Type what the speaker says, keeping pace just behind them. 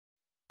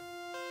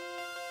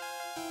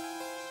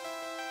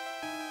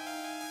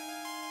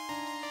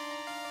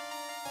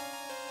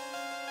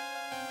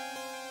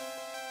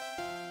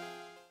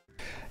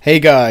Hey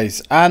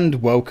guys,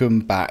 and welcome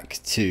back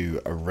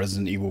to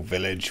Resident Evil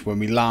Village. When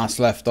we last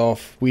left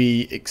off,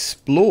 we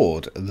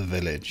explored the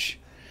village.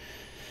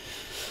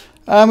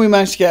 And we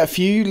managed to get a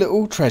few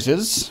little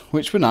treasures,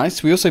 which were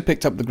nice. We also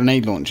picked up the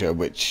grenade launcher,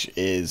 which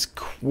is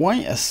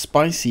quite a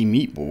spicy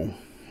meatball.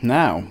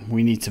 Now,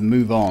 we need to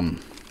move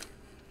on.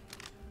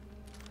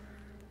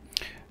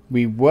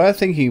 We were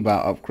thinking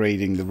about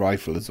upgrading the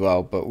rifle as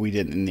well, but we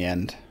didn't in the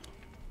end.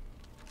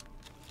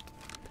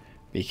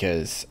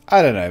 Because,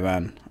 I don't know,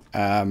 man.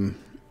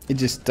 It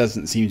just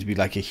doesn't seem to be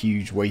like a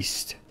huge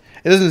waste.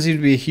 It doesn't seem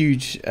to be a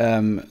huge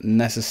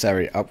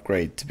necessary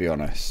upgrade, to be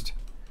honest.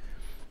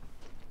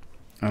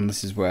 And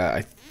this is where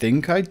I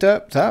think I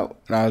derped out.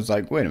 And I was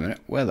like, wait a minute,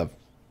 where the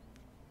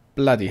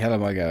bloody hell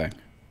am I going?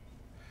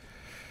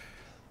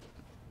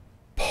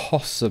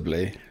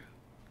 Possibly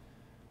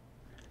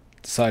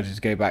decided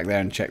to go back there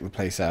and check the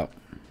place out.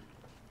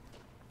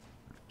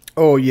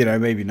 Or, you know,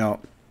 maybe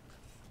not.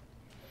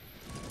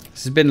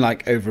 This has been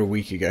like over a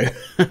week ago.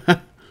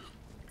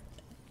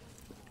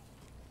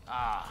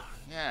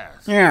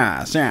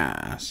 Yes,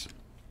 yes.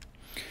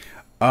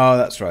 Oh,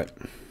 that's right.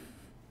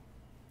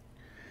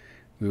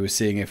 We were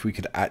seeing if we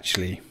could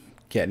actually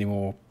get any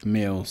more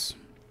meals.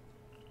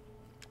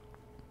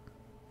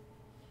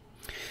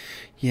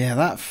 Yeah,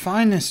 that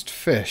finest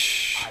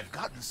fish. I've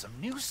gotten some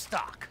new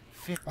stock.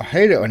 I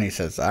hate it when he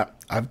says that.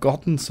 I've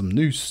gotten some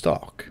new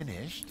stock.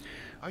 Finished?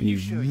 Are You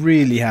sure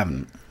really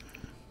haven't.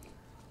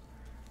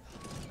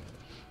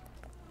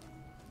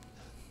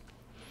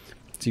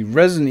 See,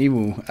 Resident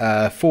Evil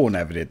 4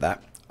 never did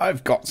that.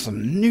 I've got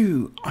some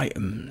new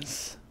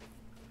items.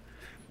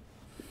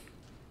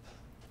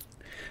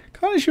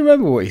 Can't actually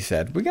remember what he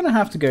said. We're going to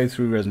have to go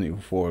through Resident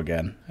Evil 4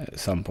 again at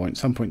some point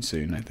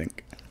soon, I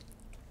think.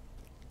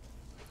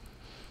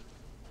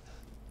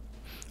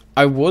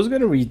 I was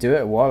going to redo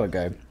it a while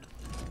ago,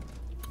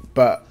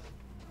 but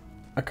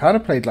I kind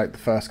of played like the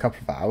first couple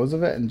of hours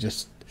of it and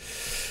just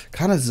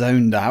kind of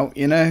zoned out,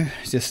 you know?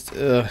 Just,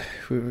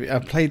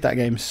 I've played that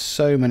game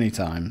so many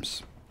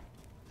times.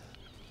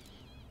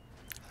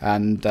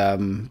 And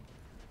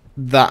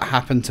that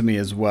happened to me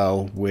as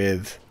well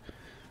with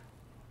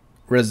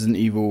Resident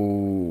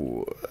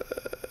Evil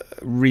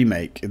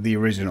Remake, the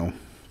original.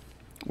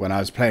 When I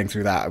was playing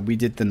through that, we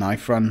did the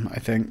knife run, I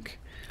think,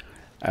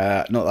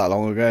 not that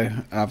long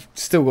ago. I've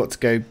still got to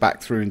go back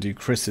through and do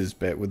Chris's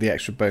bit with the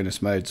extra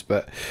bonus modes.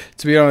 But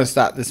to be honest,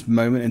 at this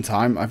moment in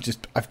time,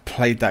 I've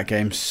played that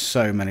game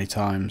so many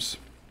times.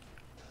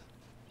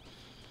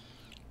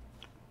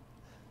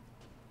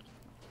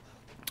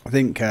 I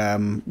think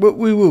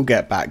we will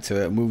get back to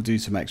it and we'll do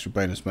some extra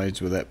bonus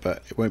modes with it,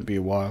 but it won't be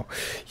a while.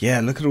 Yeah,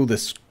 look at all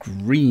this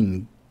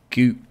green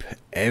goop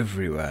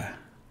everywhere.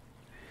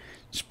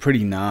 It's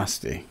pretty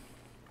nasty.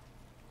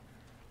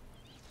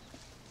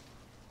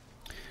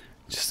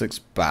 Just looks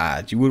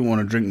bad. You wouldn't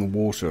want to drink the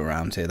water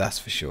around here, that's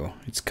for sure.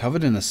 It's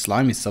covered in a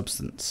slimy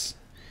substance.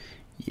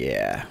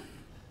 Yeah.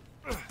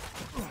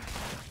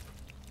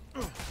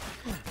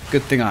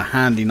 Good thing our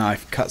handy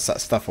knife cuts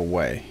that stuff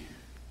away.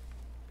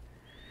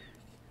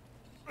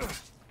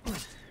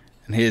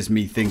 And here's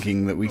me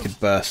thinking that we could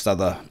burst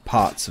other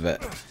parts of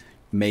it.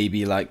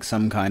 Maybe like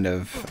some kind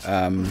of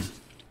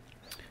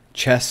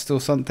chest or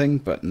something,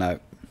 but no.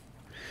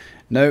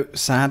 No,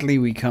 sadly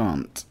we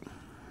can't.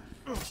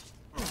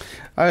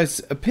 I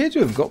appear to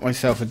have got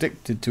myself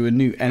addicted to a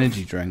new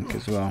energy drink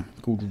as well,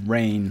 called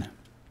Rain.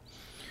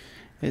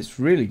 It's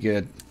really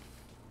good.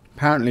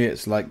 Apparently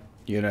it's like,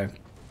 you know,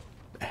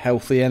 a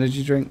healthy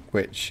energy drink,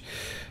 which...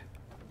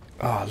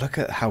 Oh, look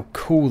at how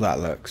cool that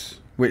looks.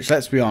 Which,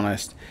 let's be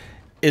honest,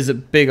 is a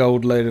big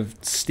old load of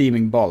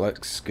steaming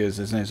bollocks, because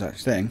there's no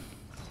such thing.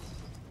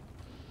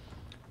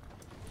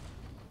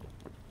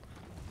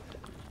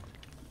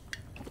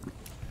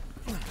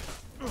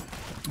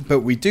 But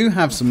we do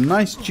have some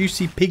nice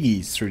juicy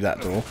piggies through that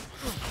door.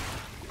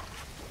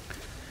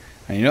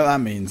 And you know what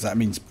that means? That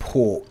means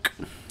pork.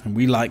 And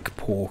we like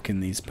pork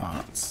in these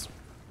parts.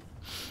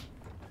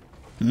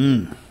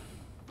 In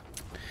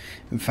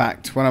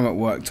fact, when I'm at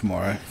work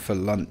tomorrow for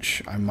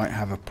lunch, I might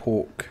have a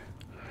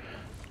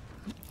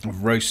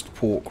roast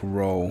pork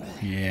roll.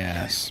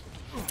 Yes.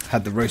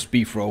 Had the roast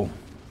beef roll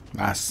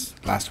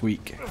last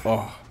week.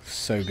 Oh,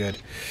 so good.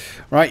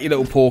 Right, you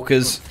little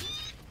porkers.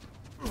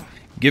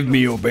 Give me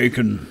your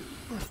bacon.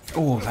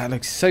 Oh, that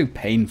looks so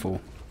painful.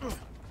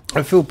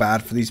 I feel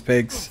bad for these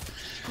pigs.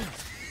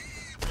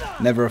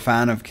 Never a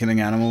fan of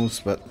killing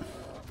animals, but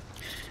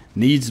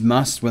needs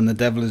must when the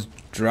devil is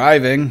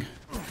driving.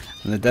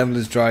 And the devil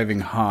is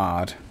driving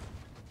hard.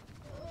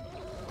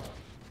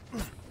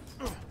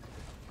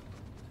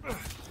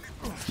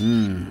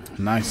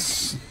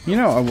 Nice. You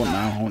know what I want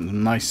now? I want a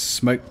nice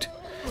smoked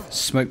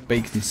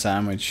bacon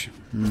sandwich.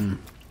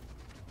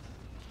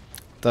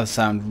 Does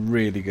sound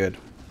really good.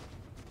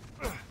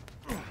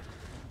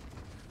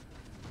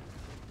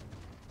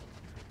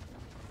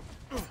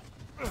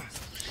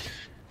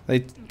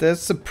 They're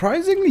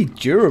surprisingly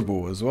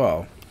durable as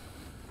well,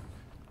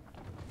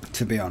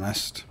 to be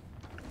honest.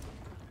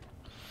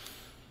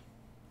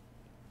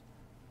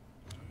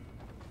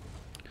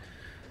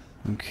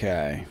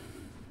 Okay.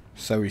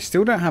 So we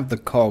still don't have the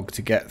cog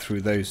to get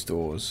through those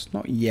doors.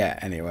 Not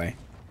yet, anyway.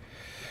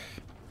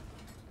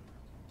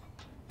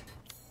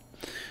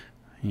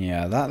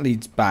 Yeah, that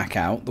leads back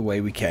out the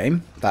way we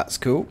came. That's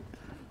cool.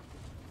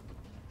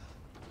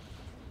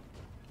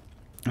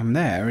 And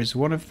there is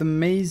one of the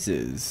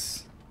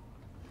mazes.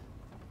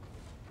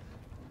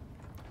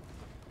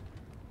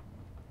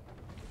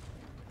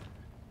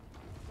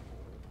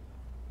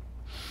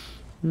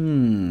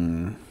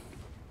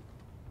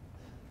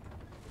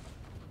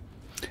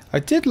 I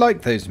did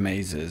like those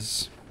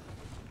mazes.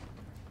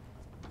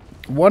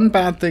 One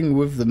bad thing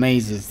with the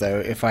mazes, though,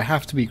 if I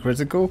have to be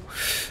critical,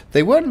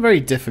 they weren't very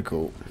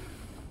difficult.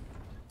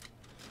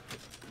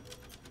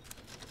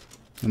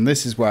 And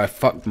this is where I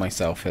fucked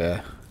myself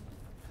here.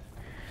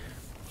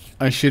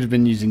 I should have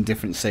been using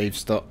different save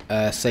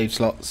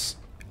slots.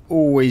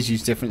 Always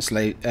use different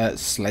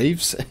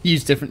slaves.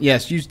 use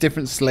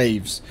different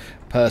slaves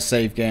per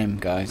save game,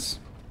 guys.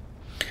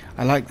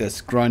 I like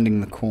this,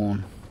 grinding the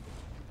corn.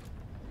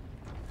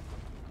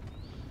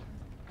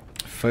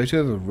 Photo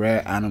of a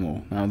rare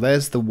animal. Now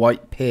there's the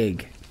white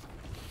pig,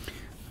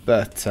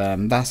 but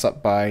that's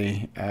up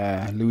by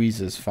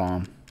Louisa's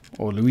farm,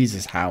 or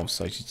Louisa's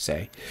house, I should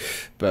say.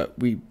 But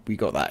we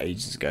got that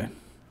ages ago.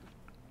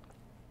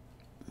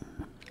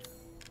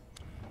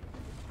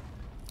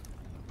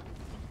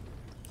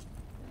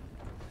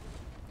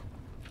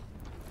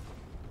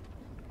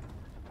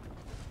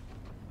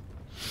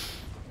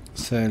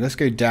 So let's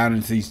go down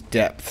into these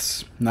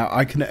depths. Now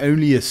I can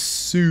only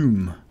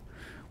assume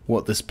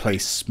what this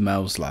place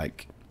smells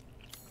like.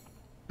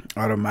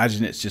 I'd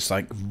imagine it's just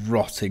like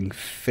rotting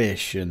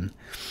fish and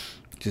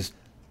just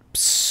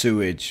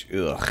sewage.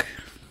 Ugh.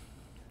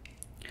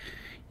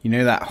 You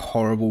know that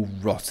horrible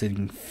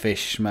rotting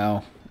fish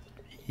smell?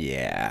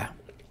 Yeah.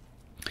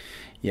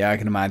 Yeah, I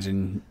can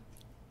imagine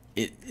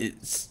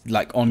it's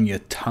like on your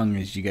tongue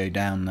as you go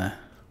down there.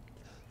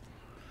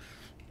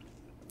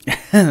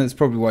 That's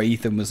probably why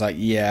Ethan was like,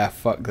 yeah,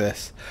 fuck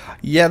this.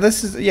 Yeah,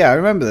 I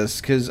remember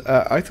this, because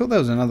I thought there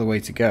was another way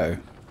to go.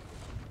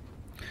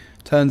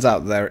 Turns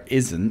out there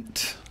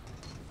isn't.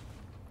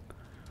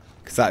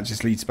 Because that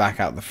just leads back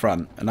out the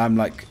front. And I'm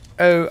like,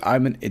 oh,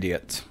 I'm an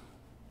idiot.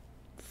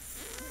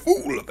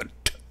 Fool of a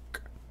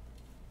tuck.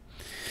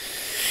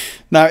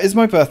 Now, it's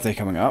my birthday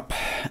coming up.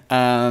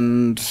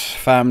 And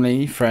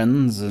family,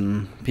 friends,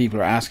 and people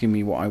are asking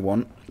me what I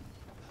want.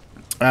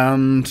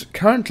 And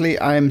currently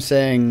I am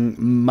saying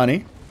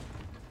money,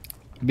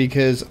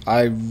 because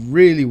I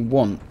really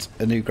want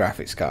a new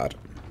graphics card,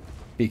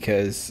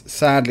 because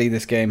sadly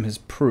this game has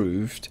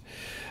proved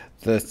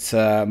that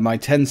my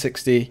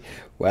 1060,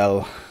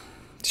 well,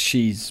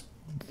 she's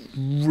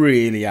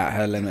really at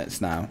her limits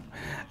now,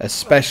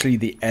 especially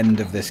the end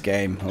of this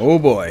game. Oh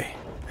boy.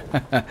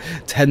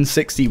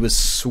 1060 was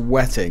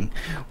sweating.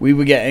 We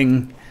were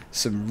getting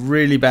some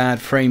really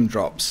bad frame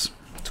drops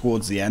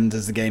towards the end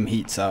as the game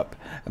heats up,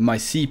 and my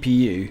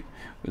CPU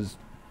was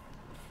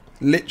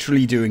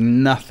literally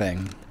doing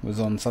nothing. It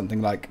was on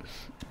something like,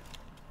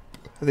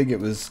 I think it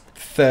was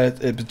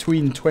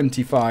between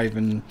 25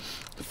 and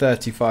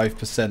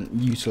 35%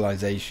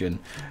 utilization,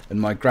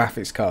 and my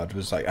graphics card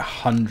was like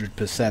 100%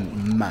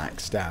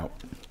 maxed out.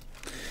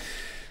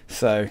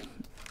 So,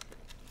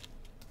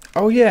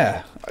 oh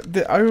yeah,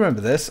 I remember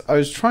this. I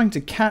was trying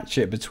to catch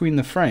it between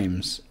the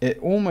frames. It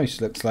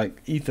almost looks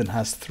like Ethan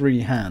has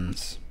 3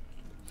 hands,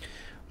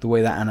 the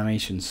way that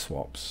animation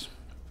swaps.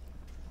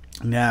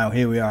 Now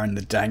here we are in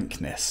the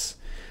dankness,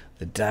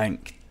 the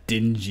dank,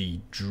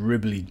 dingy,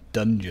 dribbly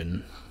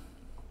dungeon.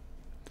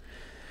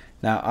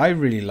 Now I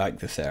really like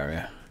this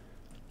area.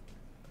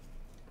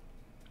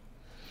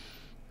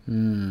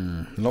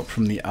 Locked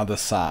from the other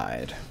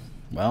side.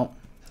 Well,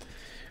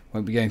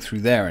 won't be going through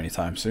there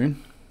anytime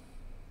soon.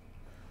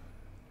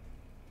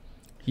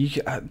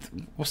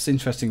 What's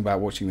interesting about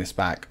watching this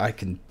back, I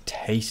can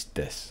taste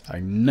this. I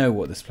know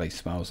what this place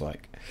smells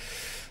like.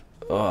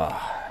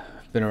 Ugh.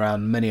 Been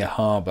around many a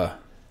harbour,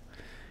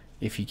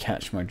 if you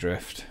catch my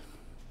drift.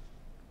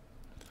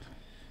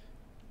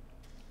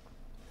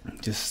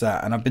 Just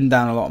that, and I've been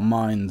down a lot of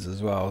mines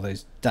as well.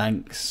 Those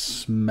dank,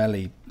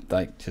 smelly,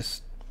 like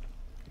just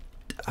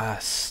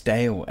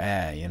stale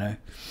air, you know.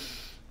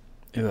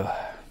 Ugh.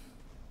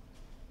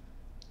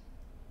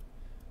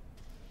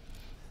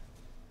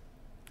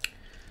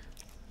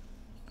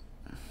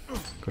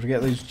 Got to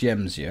get those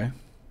gems, yo.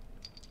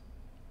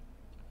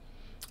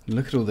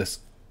 Look at all this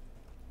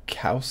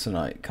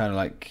calcinite, kind of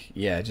like,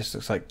 yeah, it just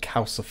looks like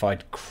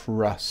calcified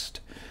crust,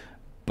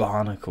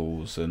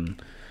 barnacles,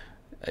 and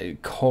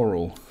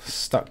coral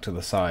stuck to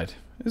the side.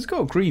 It's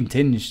got a green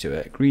tinge to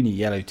it, greeny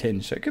yellow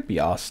tinge, so it could be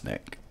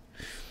arsenic.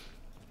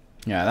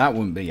 Yeah, that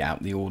wouldn't be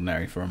out the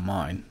ordinary for a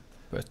mine,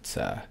 but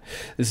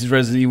this is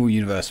Resident Evil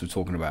universe we're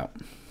talking about.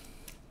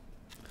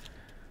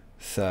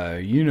 So,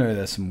 you know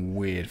there's some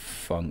weird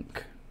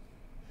funk.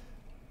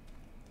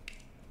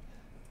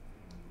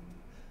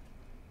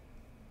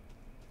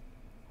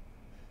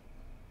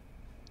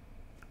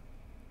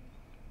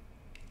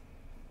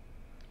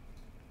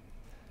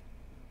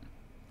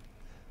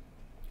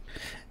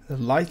 The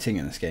lighting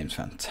in this game is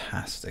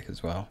fantastic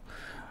as well.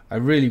 I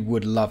really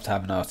would love to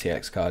have an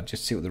RTX card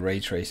just to see what the ray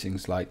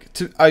tracing's like.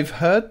 I've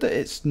heard that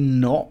it's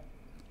not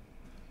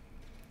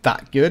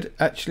that good,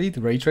 actually,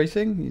 the ray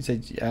tracing. You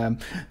said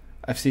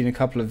I've seen a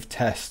couple of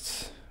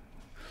tests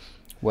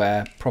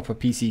where proper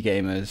PC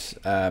gamers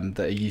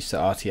that are used to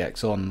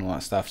RTX on and all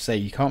that stuff say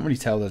you can't really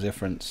tell the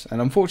difference. And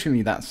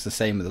unfortunately, that's the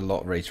same with a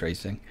lot of ray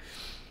tracing.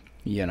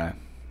 You know,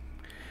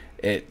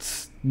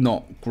 it's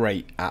not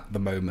great at the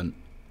moment,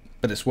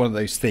 but it's one of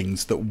those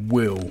things that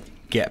will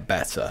get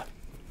better.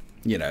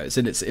 You know, it's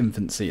in its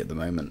infancy at the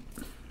moment.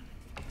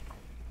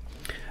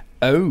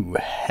 Oh,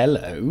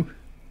 hello.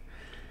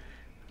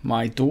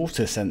 My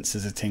daughter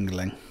senses are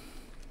tingling.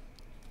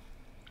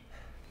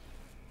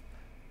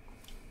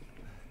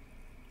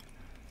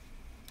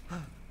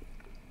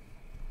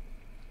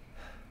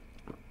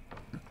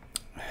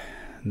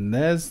 And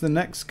there's the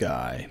next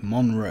guy,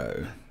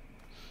 Monroe.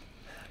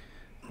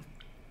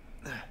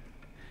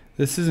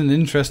 This is an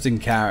interesting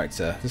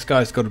character. This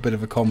guy's got a bit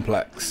of a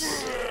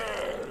complex.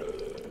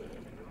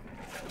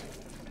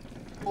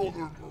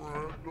 Mother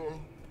Miranda,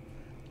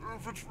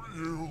 if it's for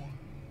you,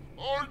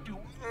 I'd do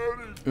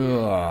anything.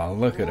 Oh,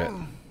 look at it.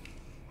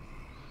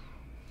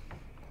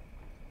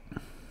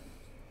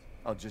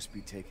 I'll just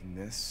be taking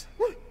this.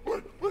 Wait.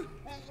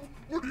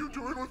 What are you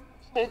doing with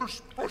Mother's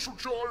special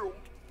child?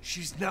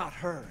 She's not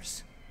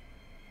hers.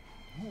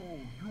 Oh,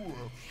 you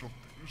have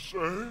something to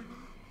say?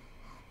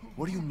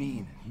 What do you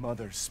mean,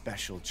 mother's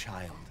special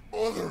child?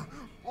 Mother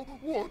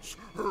wants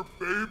her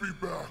baby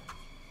back.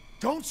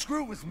 Don't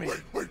screw with me!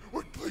 Wait,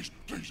 please.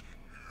 If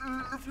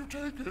you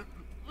take it, then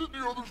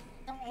the others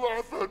will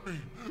laugh at me.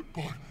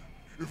 But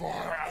if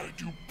I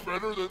do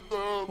better than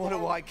them... What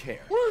do I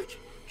care? Wait,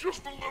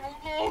 just a little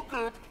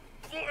longer,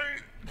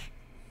 please.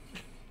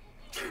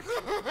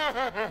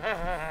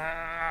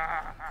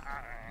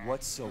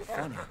 What's so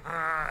funny?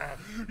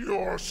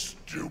 You're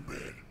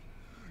stupid.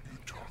 You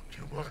talk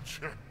too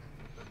much.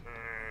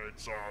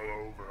 It's all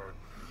over.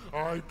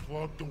 I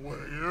plugged away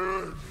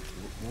in.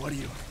 What are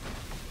you...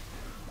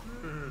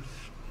 This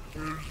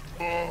is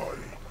my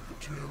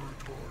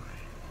territory.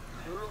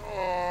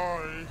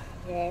 And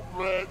I won't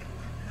let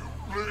you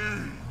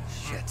leave.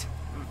 Shit.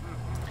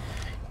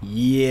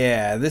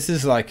 Yeah, this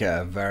is like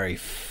a very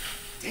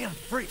Damn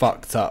freak.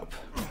 fucked up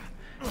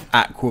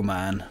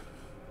Aquaman.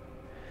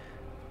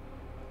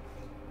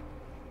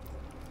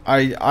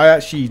 I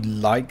actually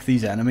like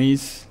these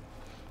enemies.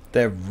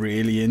 They're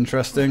really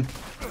interesting.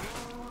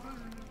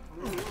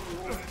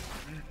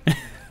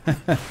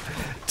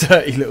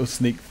 Dirty little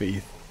sneak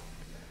thief.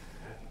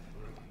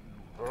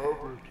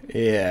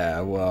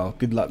 Yeah, well,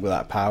 good luck with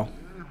that, pal.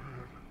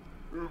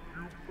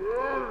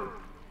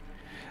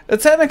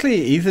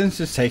 Technically, Ethan's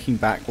just taking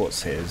back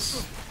what's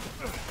his.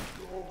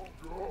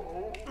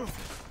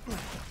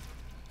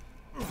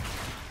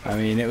 I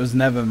mean, it was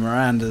never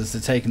Miranda's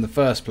to take in the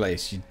first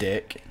place, you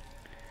dick.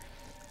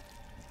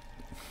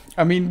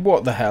 I mean,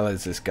 what the hell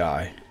is this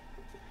guy?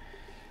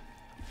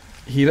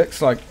 He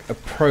looks like a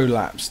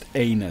prolapsed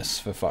anus,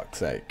 for fuck's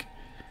sake.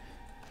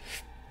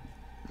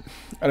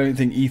 I don't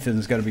think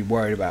Ethan's going to be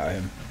worried about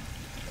him.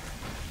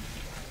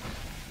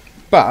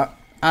 But,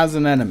 as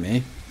an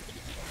enemy,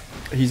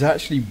 he's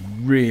actually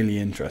really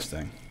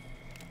interesting.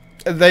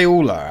 They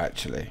all are,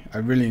 actually. I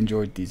really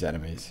enjoyed these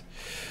enemies.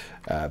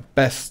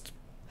 Best...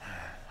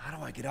 How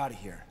do I get out of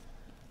here?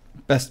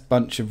 Best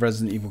bunch of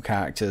Resident Evil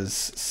characters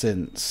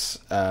since...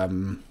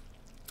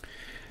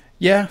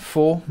 yeah,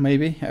 4,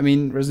 maybe. I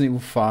mean, Resident Evil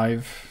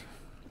 5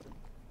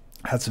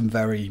 had some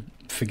very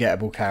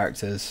forgettable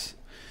characters.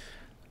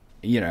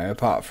 You know,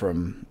 apart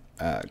from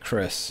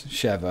Chris,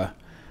 Sheva,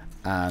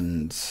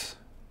 and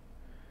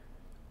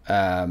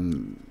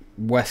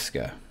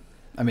Wesker.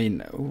 I mean,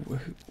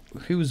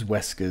 who was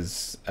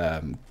Wesker's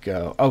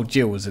girl? Oh,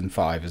 Jill was in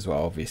 5 as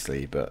well,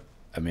 obviously. But,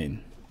 I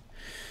mean,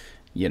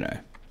 you know,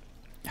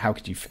 how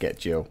could you forget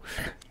Jill?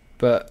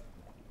 But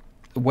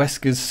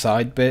Wesker's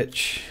side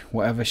bitch,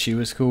 whatever she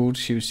was called,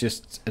 she was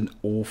just an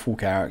awful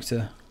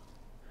character.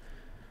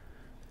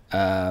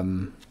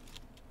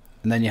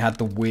 And then you had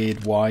the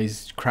weird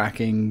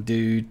wise-cracking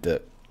dude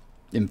that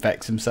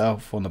infects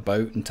himself on the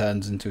boat and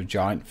turns into a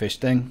giant fish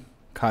thing.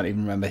 Can't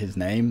even remember his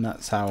name.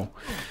 That's how,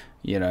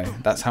 you know,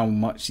 that's how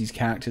much these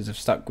characters have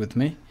stuck with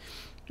me.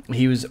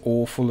 He was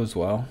awful as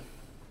well.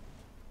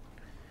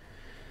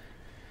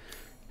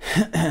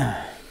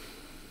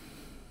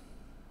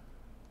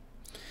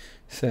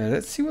 So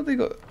let's see what they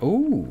got.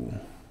 Ooh.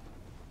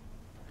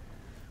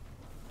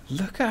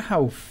 Look at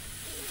how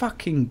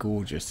fucking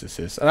gorgeous this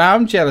is. And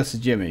I'm jealous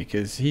of Jimmy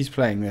because he's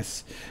playing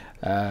this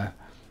on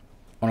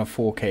a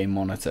 4K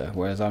monitor,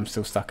 whereas I'm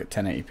still stuck at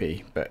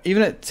 1080p. But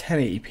even at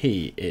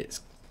 1080p,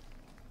 it's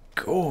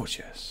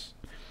gorgeous.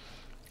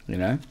 You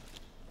know?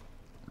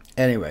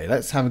 Anyway,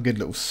 let's have a good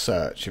little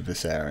search of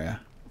this area.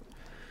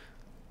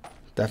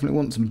 Definitely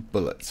want some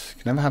bullets.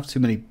 Can never have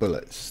too many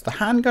bullets. The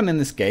handgun in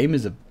this game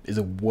is a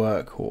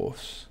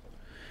workhorse.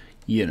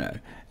 You know,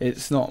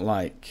 it's not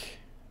like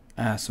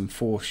some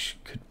force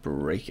could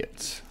break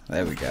it.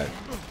 There we go.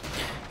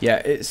 Yeah,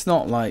 it's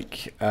not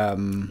like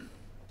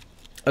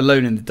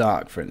Alone in the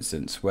Dark, for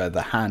instance, where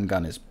the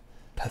handgun is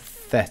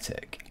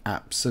pathetic,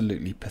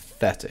 absolutely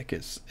pathetic.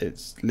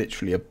 It's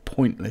literally a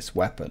pointless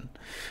weapon,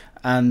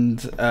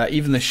 and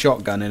even the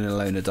shotgun in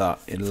Alone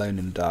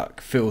in the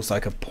Dark feels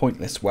like a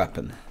pointless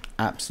weapon,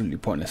 absolutely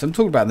pointless. I'm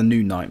talking about the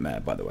new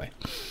Nightmare, by the way.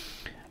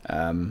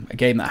 A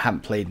game that I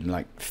haven't played in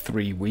like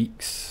 3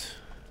 weeks,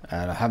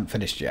 and I haven't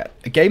finished yet.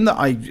 A game that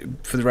I,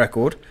 for the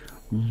record,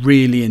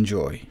 really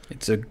enjoy.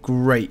 It's a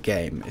great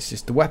game. It's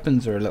just the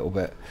weapons are a little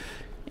bit,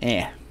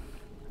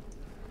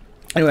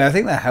 Anyway, I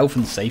think the health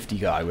and safety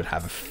guy would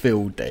have a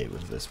field day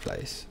with this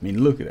place. I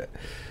mean, look at it.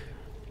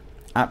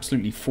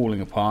 Absolutely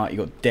falling apart. You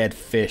got dead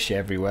fish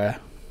everywhere.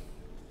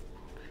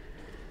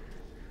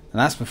 And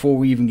that's before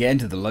we even get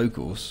into the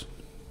locals.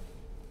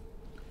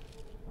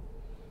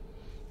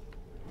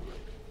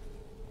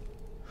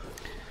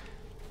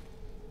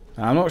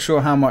 I'm not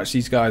sure how much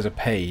these guys are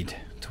paid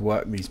to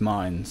work these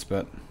mines,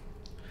 but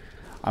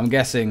I'm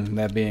guessing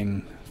they're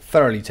being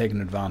thoroughly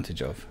taken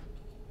advantage of.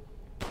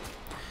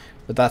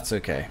 But that's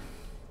okay.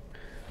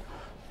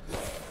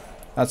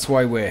 That's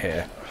why we're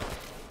here.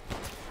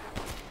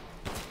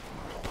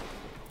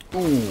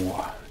 Ooh.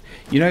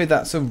 You know,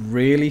 that's a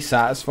really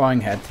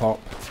satisfying head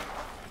pop.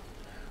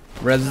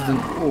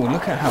 Oh,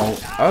 look at how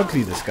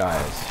ugly this guy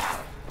is.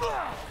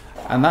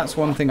 And that's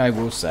one thing I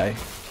will say.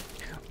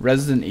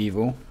 Resident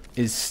Evil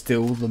is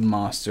still the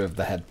master of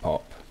the head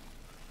pop.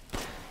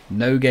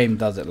 No game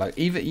does it like,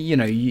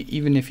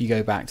 even if you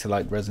go back to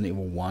like Resident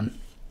Evil 1,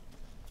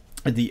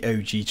 the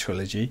OG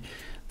trilogy,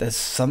 there's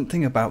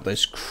something about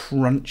those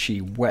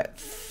crunchy, wet,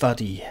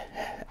 thuddy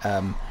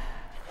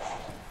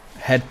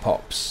head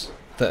pops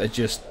that are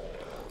just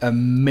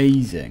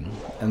amazing,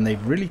 and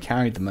they've really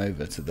carried them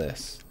over to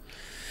this.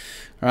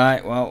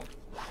 Right, well,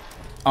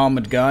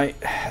 armored guy,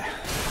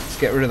 let's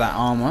get rid of that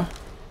armor.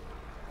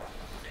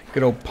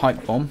 Good old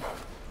pipe bomb.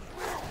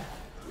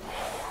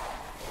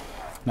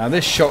 Now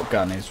this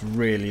shotgun is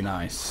really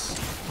nice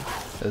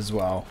as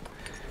well.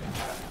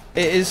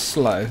 It is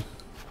slow,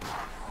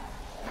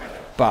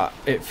 but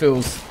it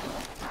feels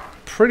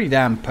pretty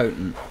damn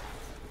potent.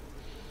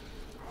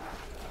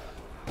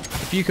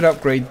 If you could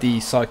upgrade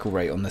the cycle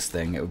rate on this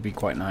thing, it would be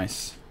quite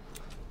nice.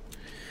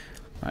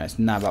 Right, let's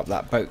nab up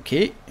that boat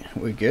key.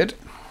 We're good.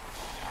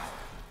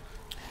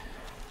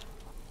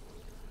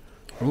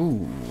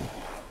 Ooh.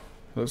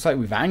 Looks like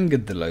we've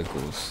angered the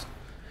locals.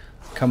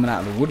 Coming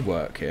out of the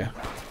woodwork here.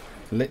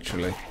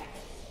 Literally.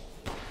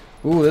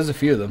 Ooh, there's a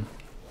few of them.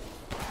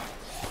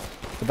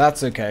 But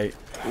that's okay.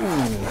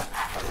 Ooh.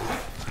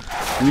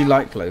 We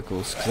like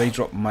locals because they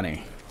drop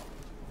money.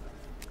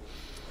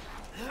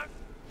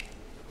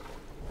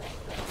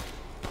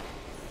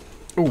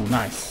 Ooh,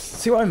 nice.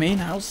 See what I mean?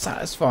 How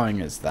satisfying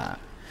is that?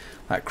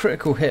 That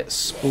critical hit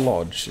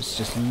splodge is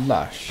just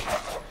lush.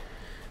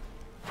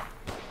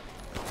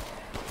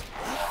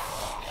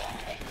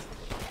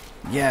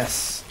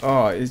 Yes.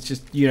 Oh, it's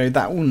just,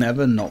 that will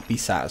never not be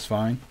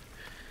satisfying.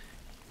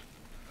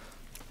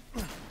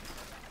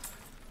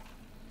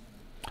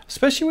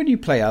 Especially when you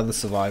play other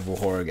survival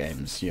horror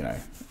games,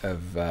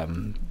 of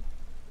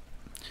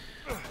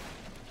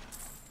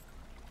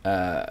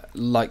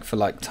like for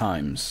like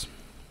times.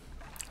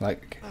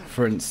 Like,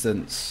 for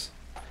instance,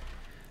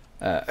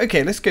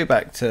 okay, let's go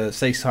back to,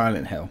 say,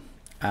 Silent Hill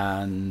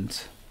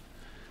and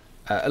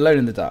Alone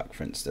in the Dark,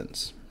 for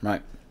instance,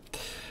 right?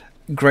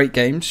 Great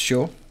games,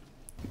 sure.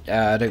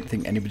 I don't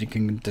think anybody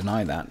can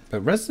deny that.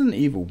 But Resident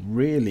Evil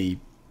really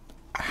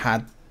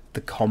had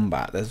the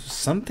combat. There's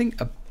something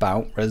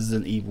about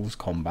Resident Evil's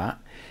combat.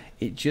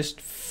 It just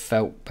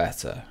felt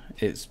better.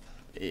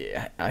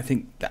 I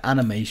think the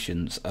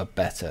animations are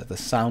better. The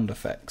sound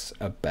effects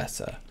are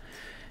better.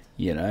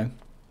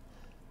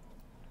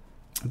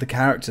 The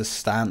characters'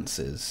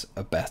 stances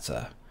are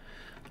better.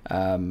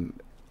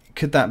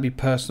 Could that be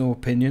personal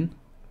opinion?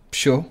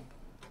 Sure.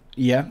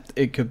 Yeah,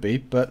 it could be.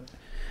 But,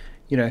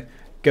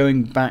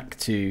 going back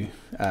to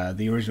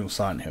the original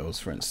Silent Hills,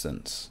 for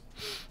instance,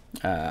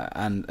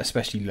 and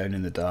especially Alone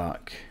in the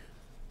Dark,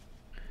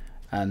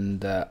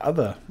 and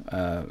other,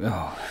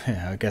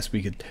 I guess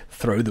we could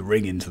throw The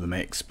Ring into the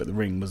mix, but The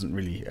Ring wasn't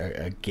really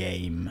a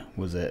game,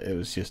 was it? It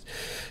was just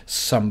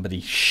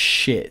somebody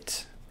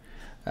shit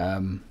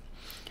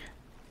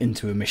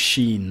into a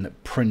machine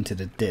that printed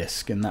a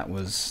disc, and that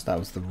was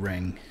The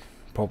Ring.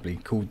 Probably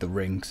called The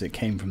Ring because it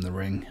came from The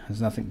Ring. It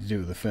has nothing to do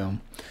with the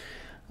film.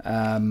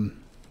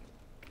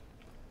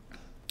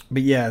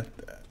 But yeah,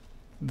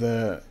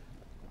 the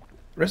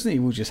Resident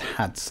Evil just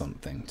had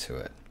something to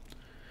it.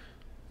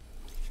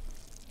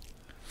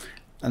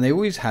 And they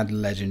always had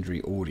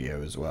legendary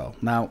audio as well.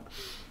 Now,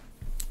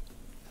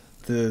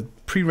 the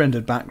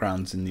pre-rendered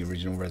backgrounds in the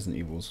original Resident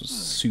Evils was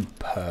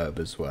superb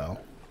as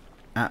well.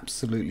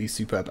 Absolutely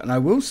superb. And I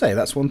will say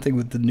that's one thing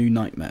with the new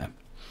Nightmare,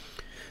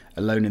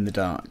 Alone in the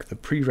Dark. The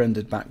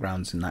pre-rendered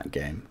backgrounds in that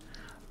game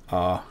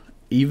are,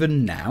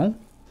 even now,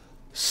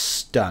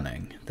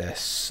 stunning. They're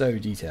so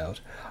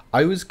detailed.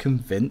 I was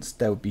convinced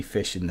there would be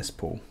fish in this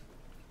pool,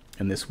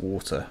 in this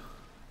water.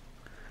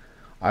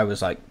 I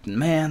was like,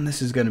 man,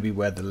 this is going to be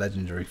where the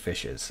legendary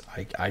fish is.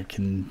 I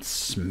can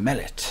smell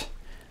it.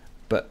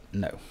 but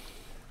no.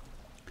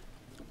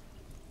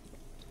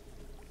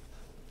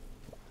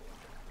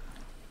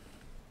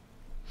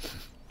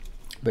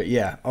 But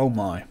yeah, oh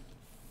my.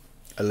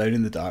 Alone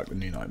in the Dark, the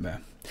new nightmare.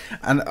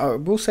 And I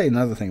will say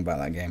another thing about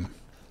that game.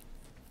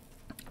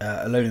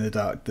 Alone in the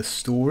Dark, the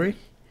story.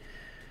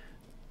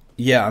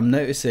 Yeah, I'm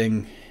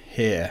noticing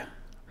here,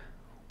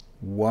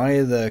 why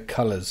are the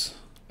colours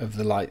of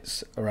the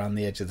lights around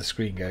the edge of the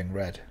screen going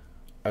red?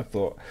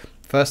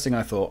 First thing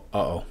I thought,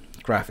 uh-oh,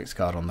 graphics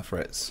card on the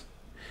fritz.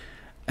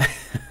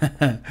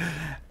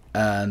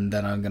 And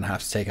then I'm going to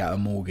have to take out a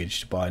mortgage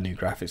to buy a new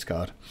graphics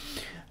card.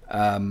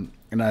 And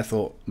I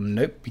thought,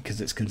 nope,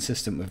 because it's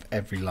consistent with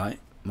every light.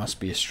 Must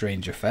be a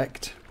strange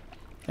effect.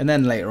 And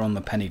then later on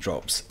the penny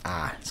drops.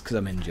 It's because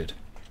I'm injured.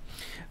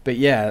 But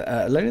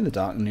yeah, Alone in the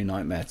Dark, New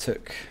Nightmare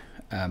took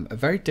a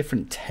very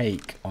different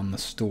take on the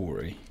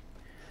story.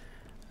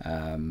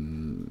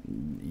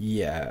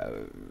 Yeah,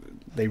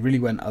 they really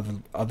went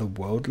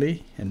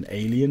otherworldly and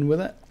alien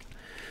with it.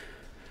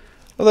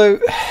 Although,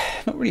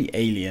 not really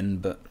alien,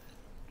 but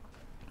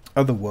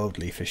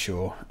otherworldly for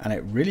sure. And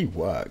it really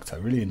worked. I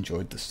really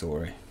enjoyed the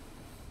story.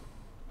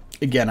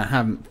 Again, I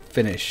haven't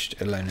finished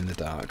Alone in the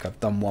Dark. I've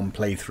done one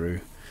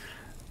playthrough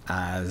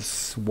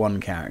as one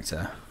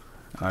character.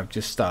 I've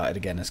just started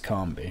again as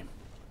Carnby.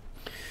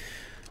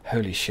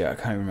 Holy shit, I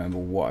can't remember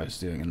what I was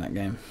doing in that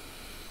game.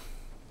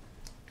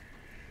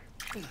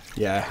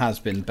 Yeah, it has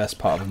been best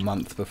part of a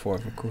month before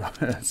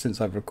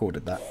since I've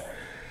recorded that.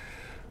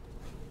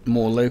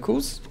 More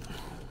locals.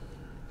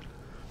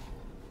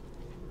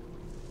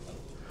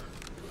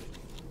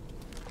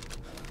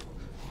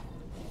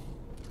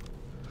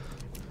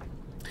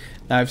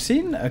 Now, I've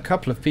seen a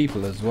couple of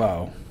people as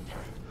well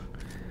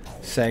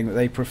saying that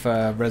they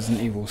prefer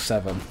Resident Evil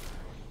 7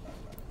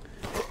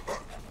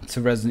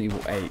 to Resident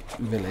Evil 8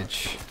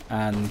 Village,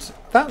 and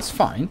that's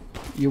fine.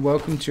 You're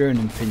welcome to your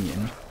own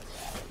opinion.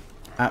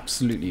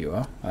 Absolutely you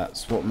are.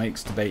 That's what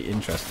makes debate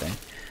interesting.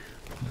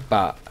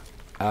 But,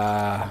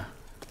 how?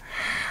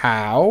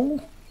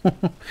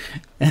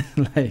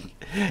 Like,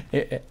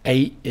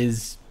 8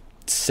 is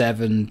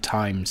 7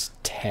 times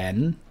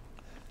 10.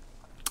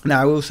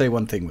 Now, I will say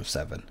one thing with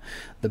 7.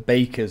 The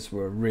Bakers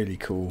were really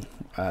cool.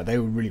 They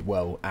were really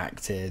well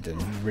acted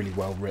and really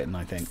well written,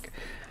 I think.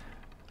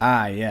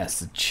 Yes,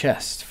 the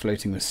chest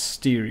floating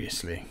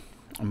mysteriously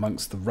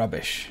amongst the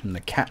rubbish and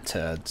the cat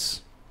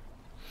turds.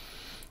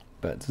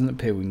 But it doesn't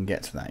appear we can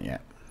get to that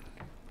yet.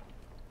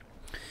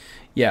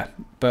 Yeah,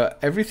 but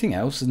everything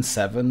else in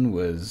 7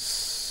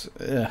 was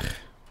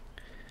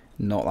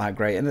not that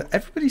great. And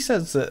everybody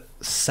says that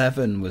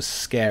 7 was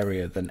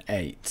scarier than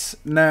 8.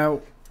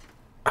 Now,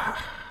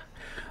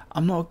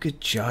 I'm not a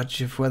good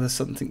judge of whether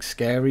something's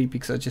scary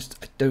because I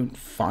don't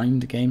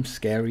find the game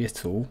scary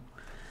at all.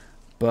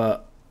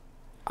 But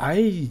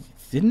I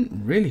didn't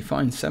really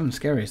find 7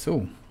 scary at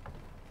all.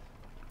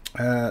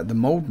 The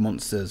mold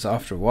monsters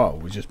after a while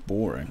were just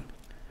boring.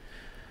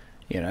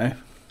 You know,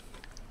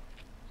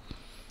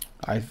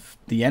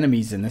 the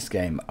enemies in this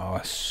game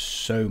are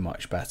so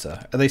much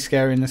better. Are they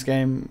scary in this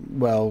game?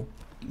 Well,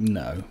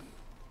 no.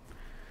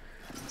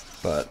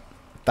 But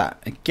that,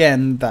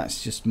 again,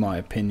 that's just my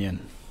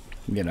opinion.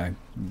 You know,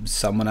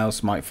 someone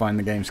else might find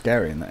the game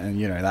scary, and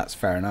you know, that's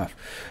fair enough.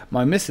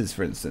 My missus,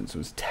 for instance,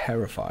 was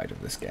terrified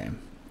of this game.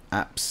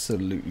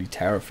 Absolutely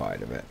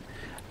terrified of it.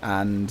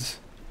 And,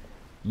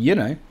 you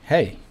know,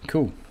 hey,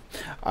 cool.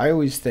 I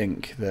always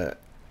think that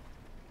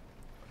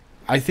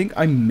I think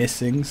I'm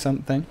missing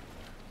something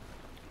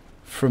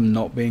from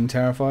not being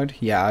terrified.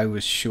 Yeah, I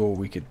was sure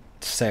we could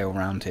sail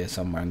around here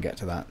somewhere and get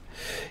to that.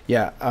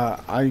 Yeah,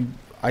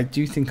 I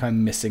do think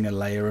I'm missing a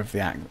layer of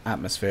the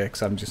atmosphere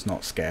because I'm just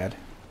not scared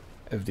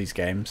of these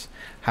games.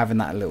 Having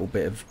that little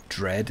bit of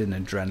dread and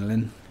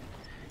adrenaline,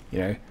 you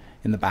know,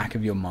 in the back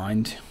of your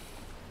mind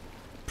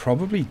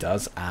probably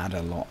does add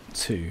a lot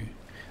to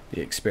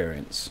the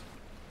experience.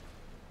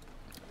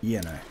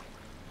 You know.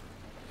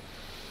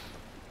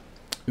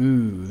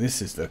 Ooh,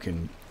 this is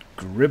looking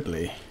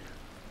gribbly.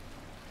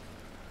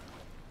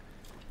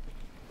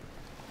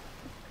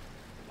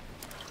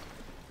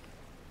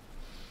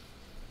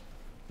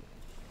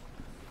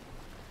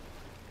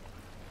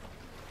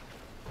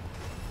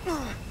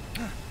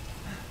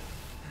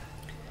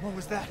 What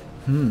was that?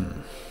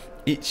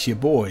 It's your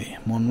boy,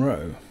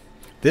 Monroe.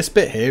 This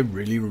bit here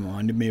really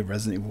reminded me of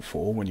Resident Evil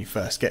 4 when you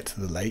first get to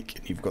the lake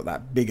and you've got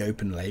that big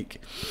open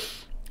lake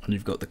and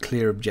you've got the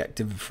clear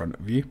objective in front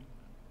of you.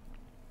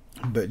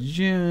 But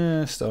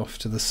just off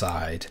to the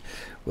side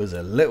was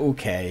a little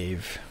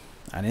cave,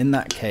 and in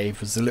that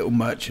cave was a little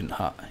merchant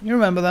hut. You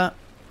remember that?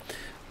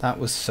 That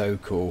was so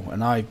cool,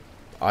 and I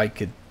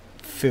could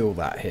feel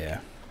that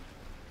here.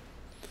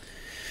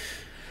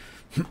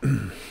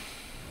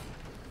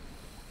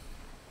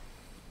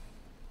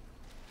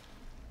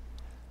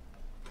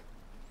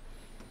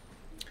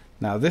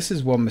 Now, this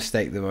is one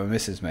mistake that my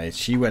missus made.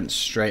 She went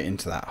straight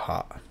into that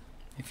hut.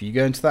 If you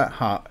go into that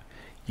hut,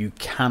 you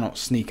cannot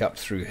sneak up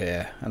through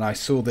here. And I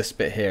saw this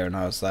bit here and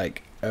I was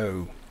like,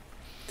 oh,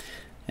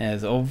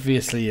 there's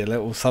obviously a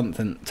little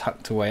something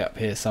tucked away up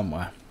here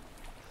somewhere.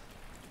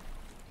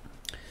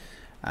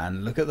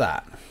 And look at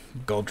that.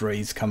 God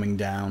rays coming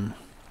down.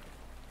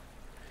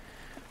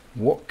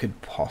 What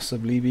could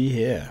possibly be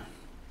here?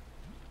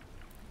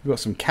 We've got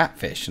some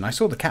catfish, and I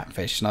saw the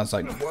catfish and I was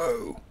like,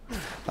 whoa,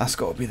 that's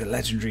got to be the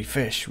legendary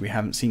fish. We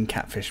haven't seen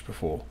catfish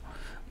before.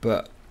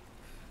 But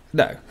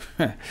no,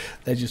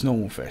 they're just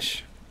normal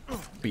fish.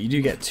 But you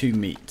do get 2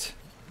 meat.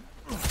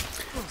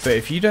 But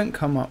if you don't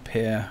come up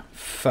here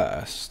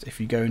first, if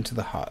you go into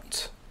the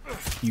hut,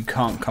 you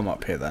can't come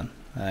up here then.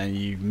 And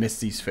you miss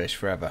these fish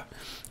forever,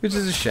 which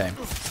is a shame.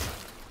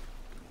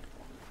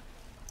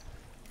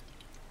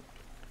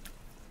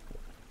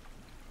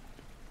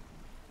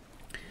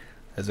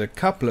 There's a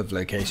couple of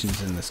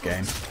locations in this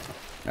game.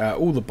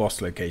 All the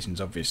boss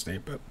locations, obviously,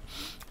 but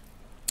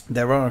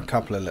there are a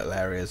couple of little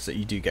areas that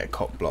you do get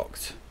cock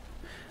blocked.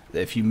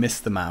 That if you miss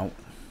them out,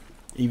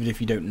 even if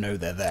you don't know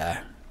they're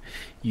there,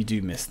 you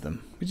do miss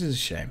them, which is a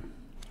shame.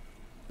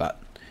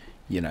 But,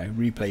 you know,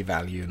 replay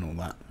value and all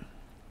that.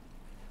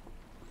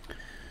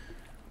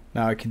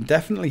 Now, I can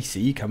definitely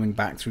see coming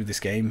back through this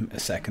game a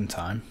second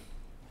time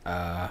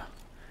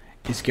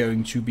is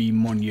going to be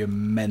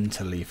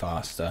monumentally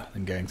faster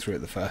than going through it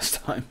the first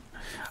time.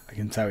 I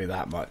can tell you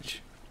that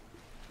much.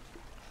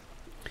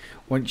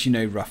 Once you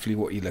know roughly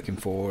what you're looking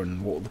for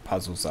and what the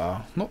puzzles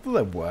are. Not that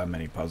there were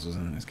many puzzles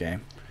in this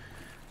game.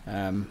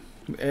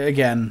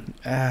 Again,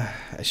 a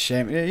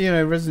shame. You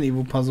know, Resident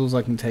Evil puzzles,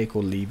 I can take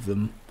or leave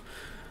them.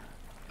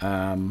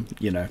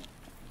 You know,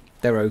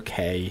 they're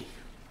okay.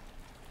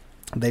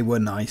 They were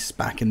nice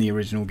back in the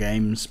original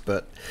games,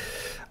 but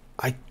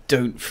I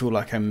don't feel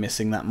like I'm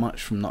missing that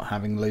much from not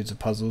having loads of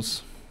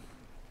puzzles.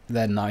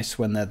 They're nice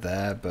when they're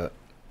there, but,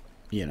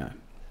 you know.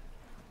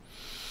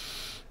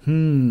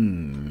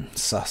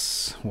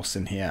 Sus. What's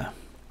in here?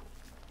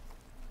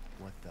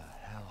 What the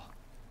hell?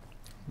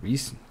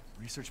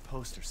 Research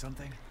post or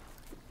something?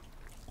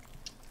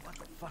 What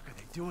the fuck are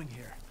they doing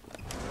here?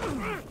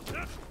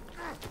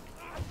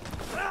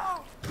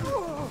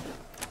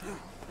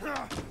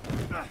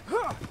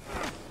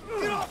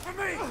 Get off of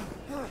me!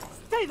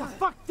 Stay the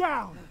fuck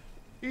down!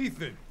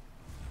 Ethan!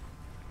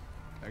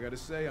 I gotta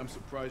say, I'm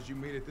surprised you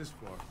made it this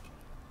far.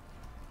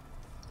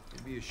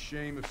 It'd be a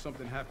shame if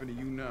something happened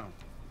to you now.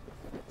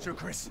 Sure,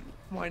 Chris.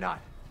 Why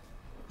not?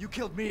 You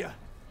killed Mia.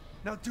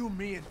 Now do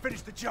me and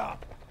finish the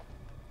job.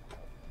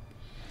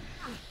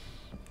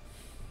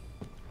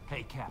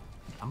 Hey, Cap.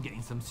 I'm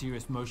getting some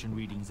serious motion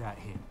readings out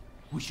here.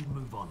 We should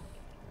move on.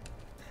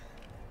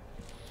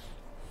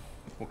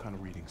 What kind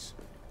of readings?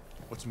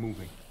 What's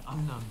moving?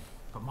 Unknown,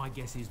 but my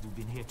guess is we've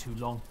been here too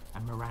long,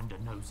 and Miranda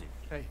knows it.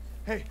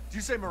 Hey, did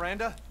you say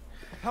Miranda?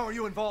 How are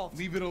you involved?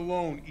 Leave it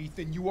alone,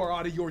 Ethan. You are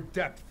out of your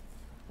depth.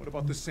 What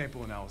about the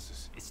sample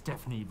analysis? It's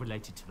definitely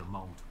related to the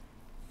mold.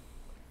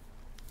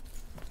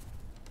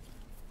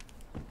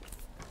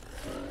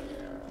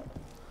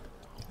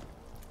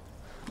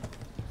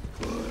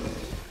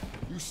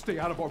 You stay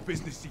out of our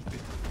business, Ethan.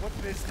 What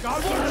business?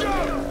 God, watch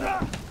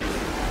out!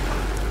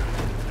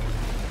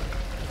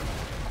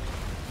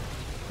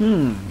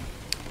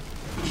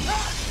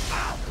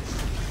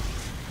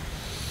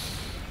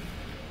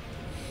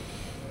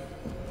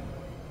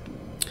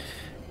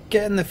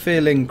 Getting the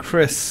feeling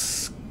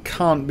Chris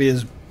can't be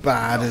as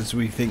bad as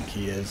we think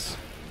he is.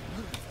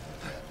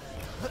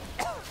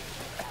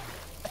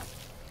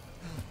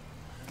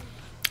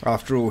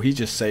 After all, he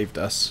just saved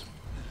us.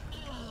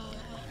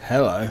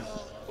 Hello.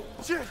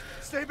 Shit!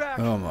 Stay back!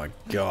 Oh my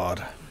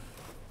god.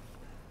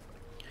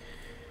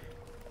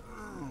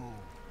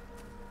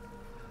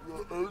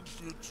 The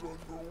exit's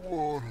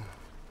underwater.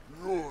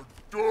 You're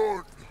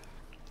done.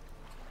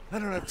 I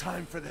don't have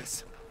time for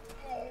this.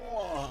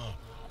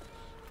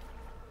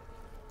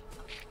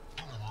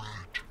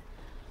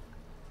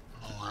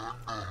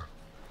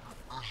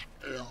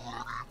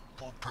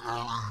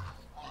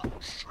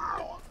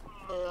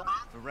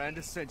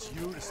 Miranda sent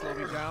you to slow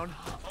me down?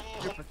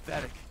 You're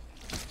pathetic.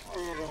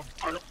 Ugh.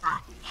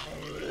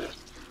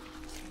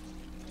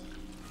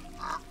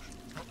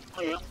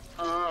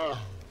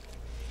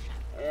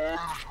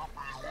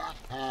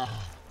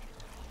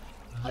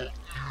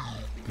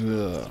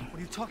 What are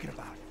you talking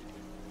about?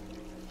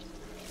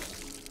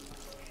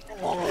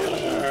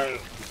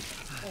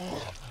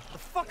 The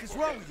fuck is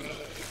wrong with you?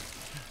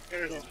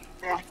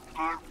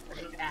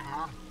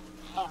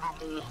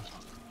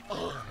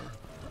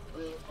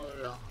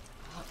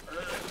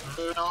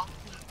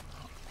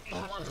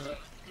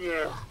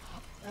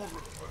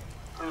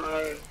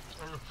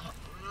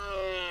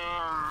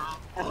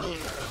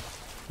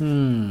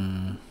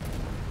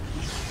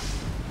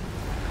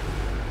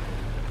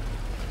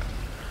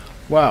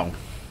 Wow.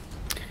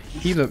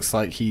 He looks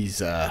like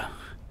he's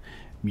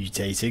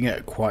mutating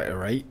at quite a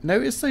rate.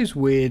 Notice those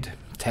weird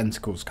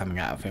tentacles coming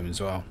out of him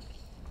as well.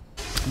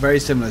 Very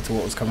similar to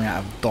what was coming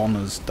out of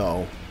Donna's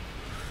doll.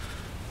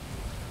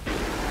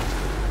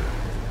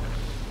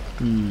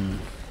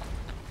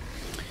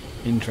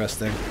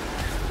 Interesting.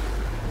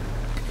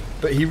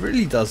 But he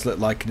really does look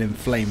like an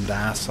inflamed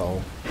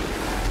asshole.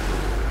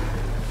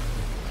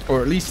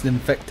 Or at least an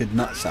infected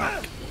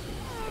nutsack.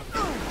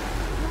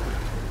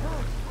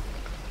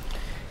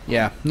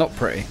 Yeah, not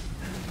pretty.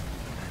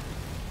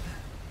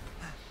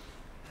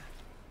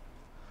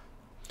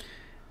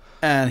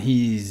 And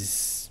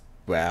he's,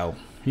 well,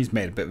 he's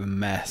made a bit of a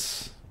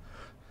mess.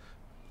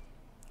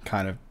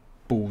 Kind of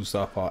balls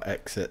up our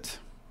exit.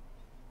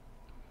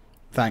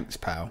 Thanks,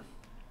 pal.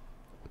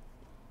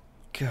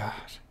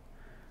 God.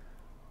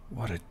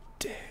 What a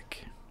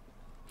dick.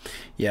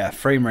 Yeah,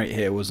 frame rate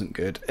here wasn't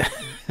good.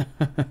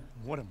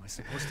 What am I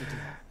supposed to do?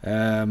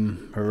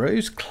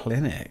 Moreau's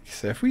Clinic.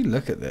 So if we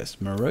look at this,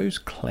 Moreau's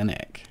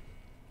Clinic.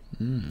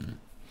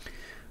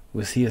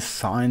 Was he a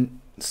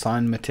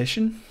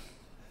scientician?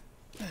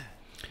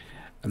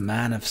 A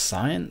man of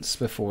science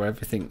before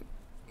everything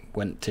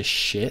went to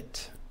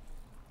shit?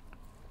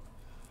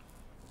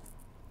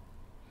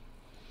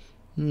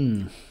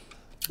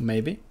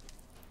 Maybe.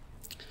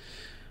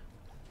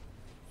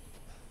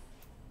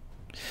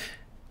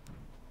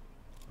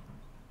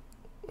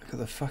 Look at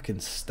the fucking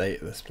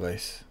state of this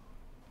place.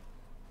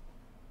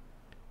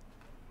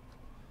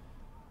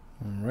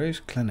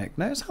 Rose Clinic.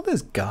 Notice how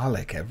there's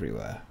garlic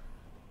everywhere.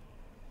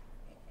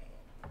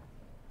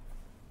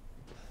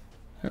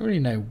 I don't really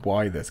know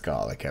why there's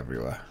garlic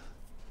everywhere.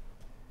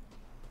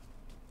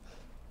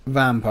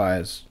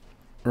 Vampires.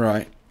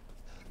 Right.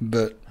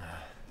 But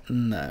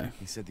no.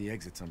 He said the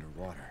exit's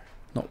underwater.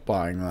 Not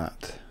buying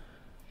that.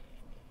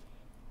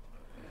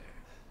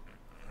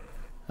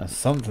 And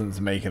something's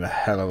making a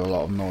hell of a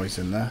lot of noise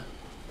in there.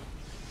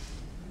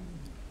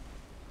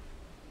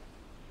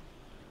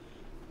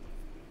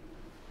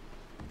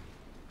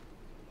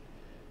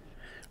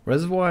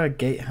 Reservoir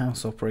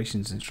Gatehouse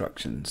operations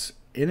instructions.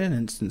 In an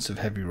instance of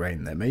heavy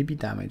rain, there may be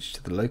damage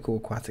to the local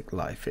aquatic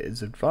life. It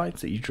is advised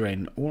that you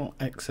drain all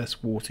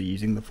excess water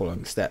using the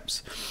following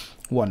steps.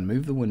 1.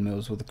 Move the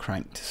windmills with a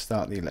crank to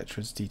start the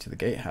electricity to the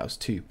gatehouse.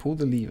 2. Pull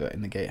the lever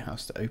in the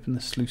gatehouse to open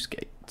the sluice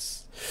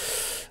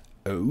gates.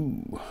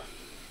 Oh.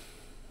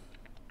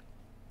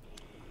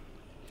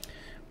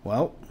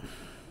 Well,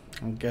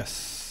 I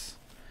guess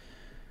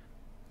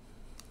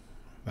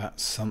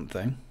that's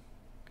something.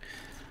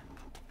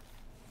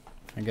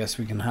 I guess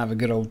we can have a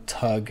good old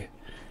tug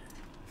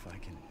If I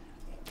can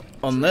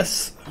on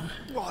this.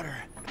 water.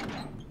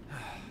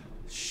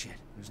 Shit,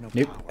 there's no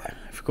Nope. power.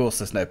 Of course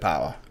there's no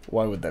power.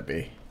 Why would there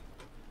be?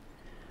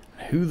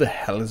 Who the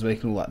hell is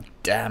making all that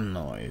damn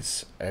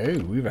noise? Oh,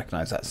 we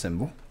recognise that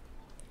symbol.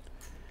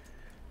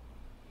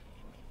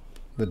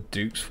 The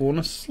Duke's fallen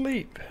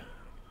asleep.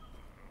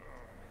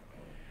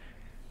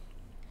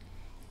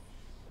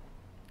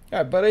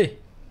 Alright, buddy.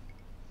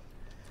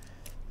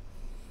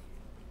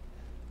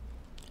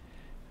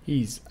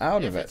 He's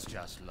out of It's it.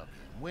 just looking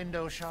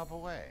window shop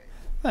away.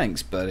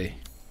 Thanks, buddy.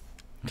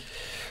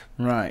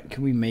 Right,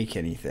 can we make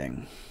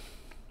anything?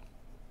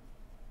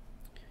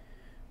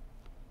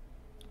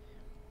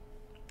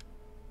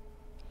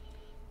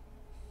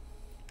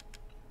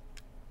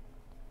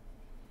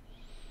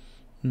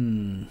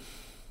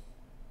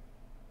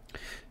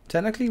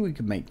 Technically we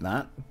could make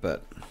that,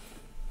 but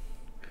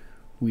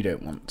we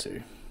don't want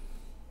to.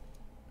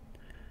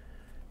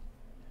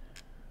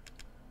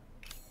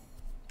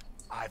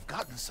 I've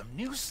gotten some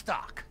new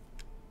stock.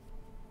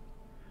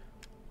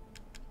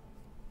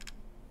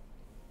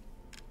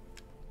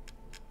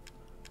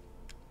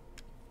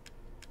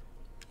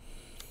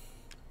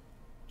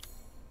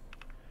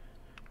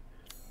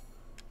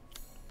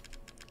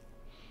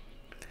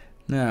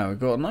 Now, we've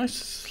got a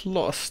nice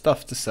lot of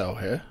stuff to sell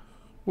here.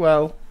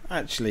 Well,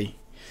 actually,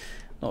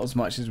 not as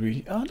much as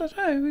we... I don't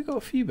know, we've got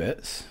a few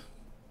bits.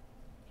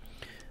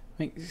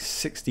 Make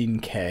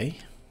 16k.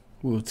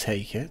 We'll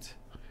take it.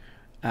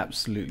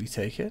 Absolutely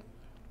take it.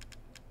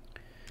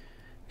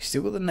 We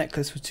still got the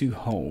necklace with 2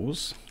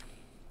 holes.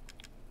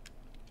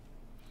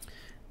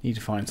 Need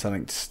to find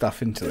something to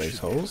stuff into those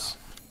holes.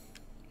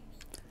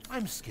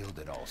 I'm skilled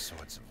at all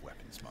sorts of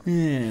weapons, Mother.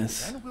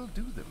 Yes. And we'll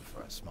do them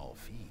for a small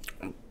fee.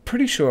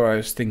 Pretty sure I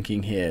was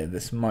thinking here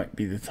this might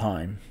be the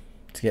time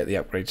to get the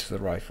upgrades for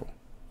the rifle.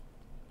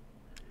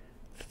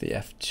 For the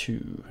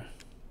F2.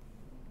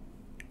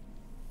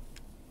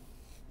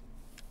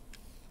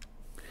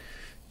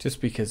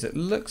 Just because it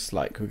looks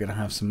like we're going to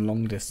have some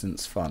long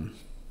distance fun.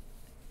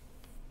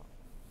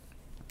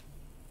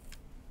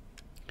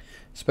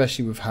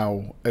 Especially with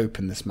how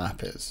open this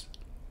map is.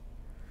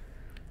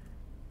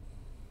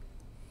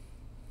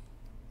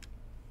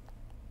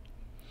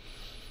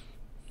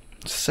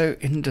 So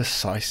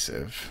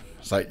indecisive.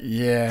 It's like,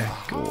 yeah,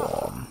 go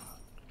on.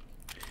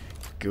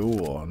 Go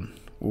on.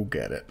 We'll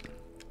get it.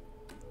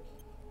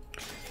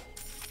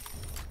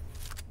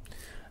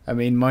 I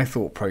mean, my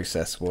thought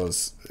process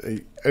was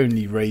it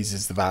only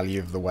raises the value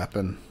of the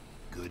weapon.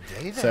 Good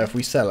day then. So if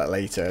we sell it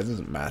later, it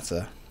doesn't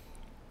matter.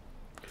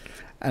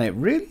 And it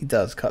really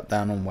does cut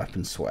down on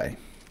weapon sway.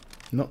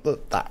 Not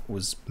that that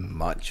was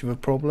much of a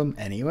problem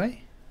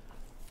anyway.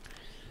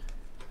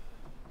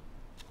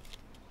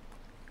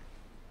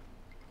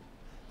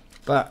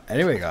 But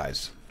anyway,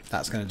 guys,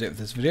 that's going to do it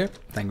for this video.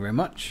 Thank you very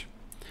much.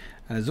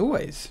 And as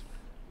always,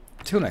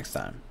 until next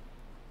time.